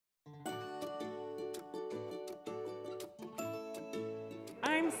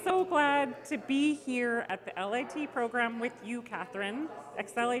I'm so glad to be here at the L.I.T program with you, Kathryn.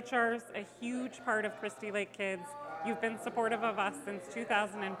 ExcelHR is a huge part of Christie Lake Kids. You've been supportive of us since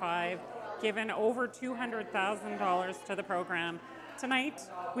 2005, given over $200,000 to the program. Tonight,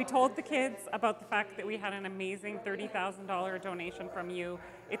 we told the kids about the fact that we had an amazing $30,000 donation from you.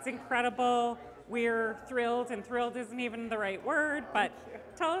 It's incredible. We're thrilled, and thrilled isn't even the right word, but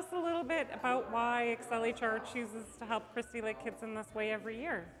tell us a little bit about why ExcelHR chooses to help Christie Lake Kids in this way every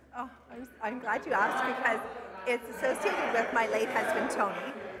year. Oh, I'm glad you asked because it's associated with my late husband,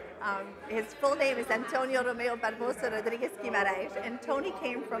 Tony. His full name is Antonio Romeo Barbosa Rodriguez Guimarães, and Tony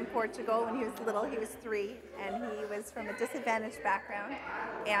came from Portugal when he was little. He was 3, and he was from a disadvantaged background,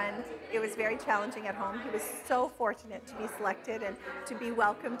 and it was very challenging at home. He was so fortunate to be selected and to be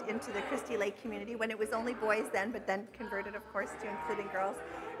welcomed into the Christie Lake community when it was only boys then, but then converted, of course, to including girls.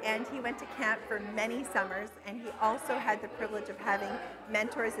 And he went to camp for many summers, and he also had the privilege of having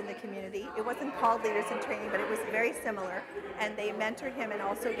mentors in the community. It wasn't called Leaders in Training, but it was very similar, and they mentored him and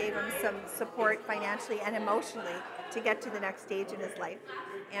also gave him some support financially and emotionally to get to the next stage in his life.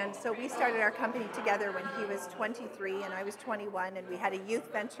 And so we started our company together when he was 23 and I was 21, and we had a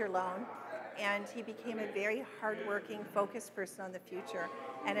youth venture loan, and he became a very hardworking, focused person on the future.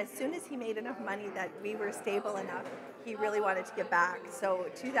 And as soon as he made enough money that we were stable enough, he really wanted to give back. So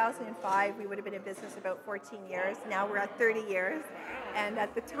 2005, we would have been in business about 14 years. Now we're at 30 years. And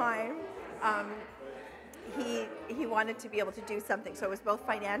at the time, he wanted to be able to do something. So it was both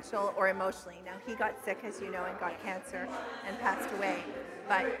financial or emotionally. Now he got sick, as you know, and got cancer and passed away.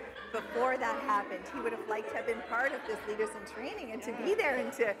 But before that happened, he would have liked to have been part of this Leaders in Training and to be there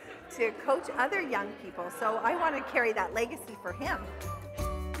and to coach other young people. So I want to carry that legacy for him.